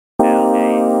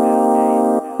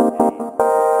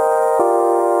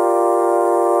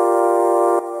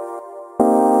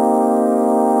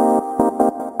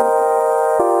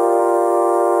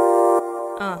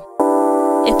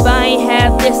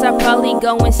this, I probably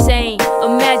go insane.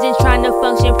 Imagine trying to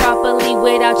function properly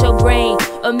without your brain.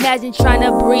 Imagine trying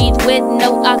to breathe with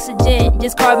no oxygen,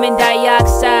 just carbon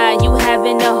dioxide. You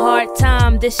having a hard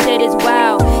time, this shit is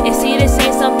wild. And see, this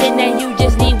ain't something that you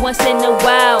just need once in a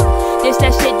while. This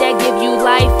that shit that give you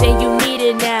life and you need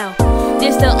it now.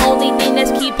 This the only thing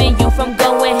that's keeping you from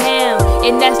going ham.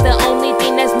 And that's the only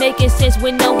thing that's making sense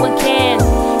when no one can.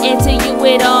 And to you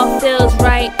it all feels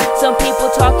right. Some people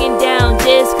talking down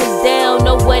just cause they don't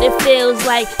know what it feels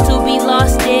like to be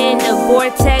lost in a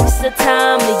vortex of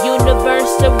time. The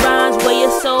universe of rhymes where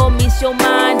your soul meets your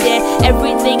mind, and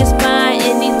everything is fine.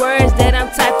 And these words that I'm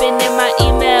typing in my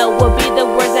email will be the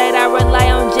words that I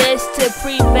rely on just to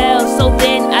prevail. So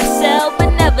then I sell but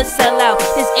never sell out.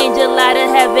 This angel out of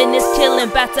heaven is killing,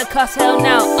 bout to cost hell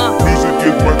now.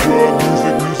 Music is my drug,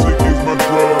 music is my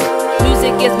drug.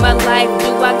 Music is my life,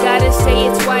 do I gotta say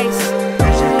it twice?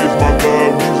 Music is my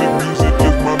love, music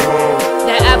is my love.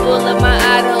 The apple of my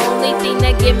eye, the only thing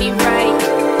that get me right.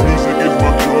 Music is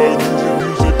my drug,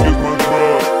 music is my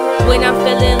drug. When I'm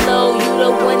feeling low, you the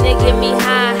one that get me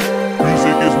high.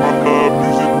 Music is my love,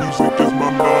 music is my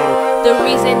love. The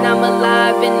reason I'm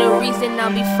alive and the reason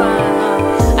I'll be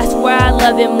fine. I swear I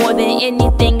love it more than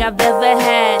anything I've ever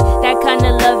had. That kind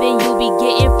of loving you be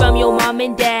getting from your mom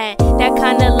and dad. That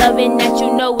kind of loving that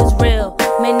you know is real.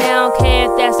 Man, I don't care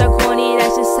if that's so corny,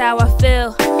 that's just how I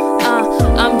feel.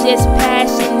 I'm just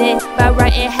passionate by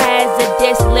writing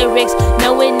hazardous lyrics,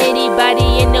 knowing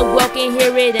anybody in the world can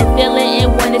hear it and feel it and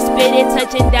wanna spit it.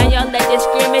 Touching down y'all like the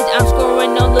scrimmage. I'm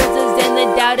scoring on losers and the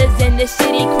doubters and the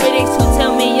shitty critics who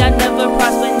tell me I'll never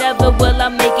prosper, never will I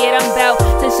make it. I'm bout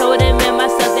to show them and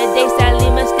myself that they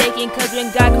sadly mistaken, cause when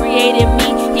God created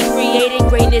me, He created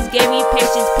greatness, gave me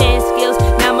patience, pen skills.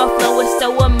 Now my flow is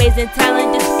so amazing,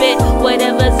 talent to spit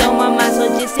whatever's on my mind. So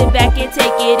just sit back and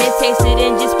take it and taste it,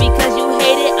 and just because you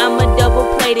hate it, I'ma double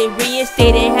plate it,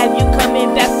 reinstate it, have you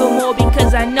coming back for more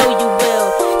because I know you will.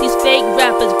 These fake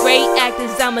rappers, great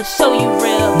actors, I'ma show you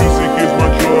real. Music is my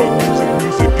drug,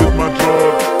 music is my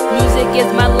drug. Music is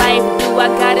my life, do I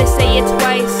gotta say it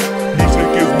twice? Music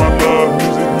is my love,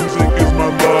 music is my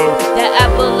love. The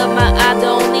apple of my eye, the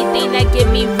only thing that get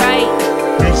me right.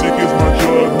 Music is my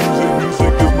drug,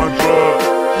 music is my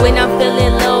drug. When I'm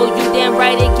feeling low, you damn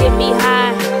right it get me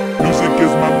high. Music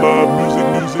is my love,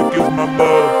 music is my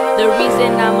love. The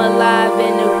reason I'm alive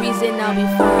and the reason I'll be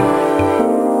fine.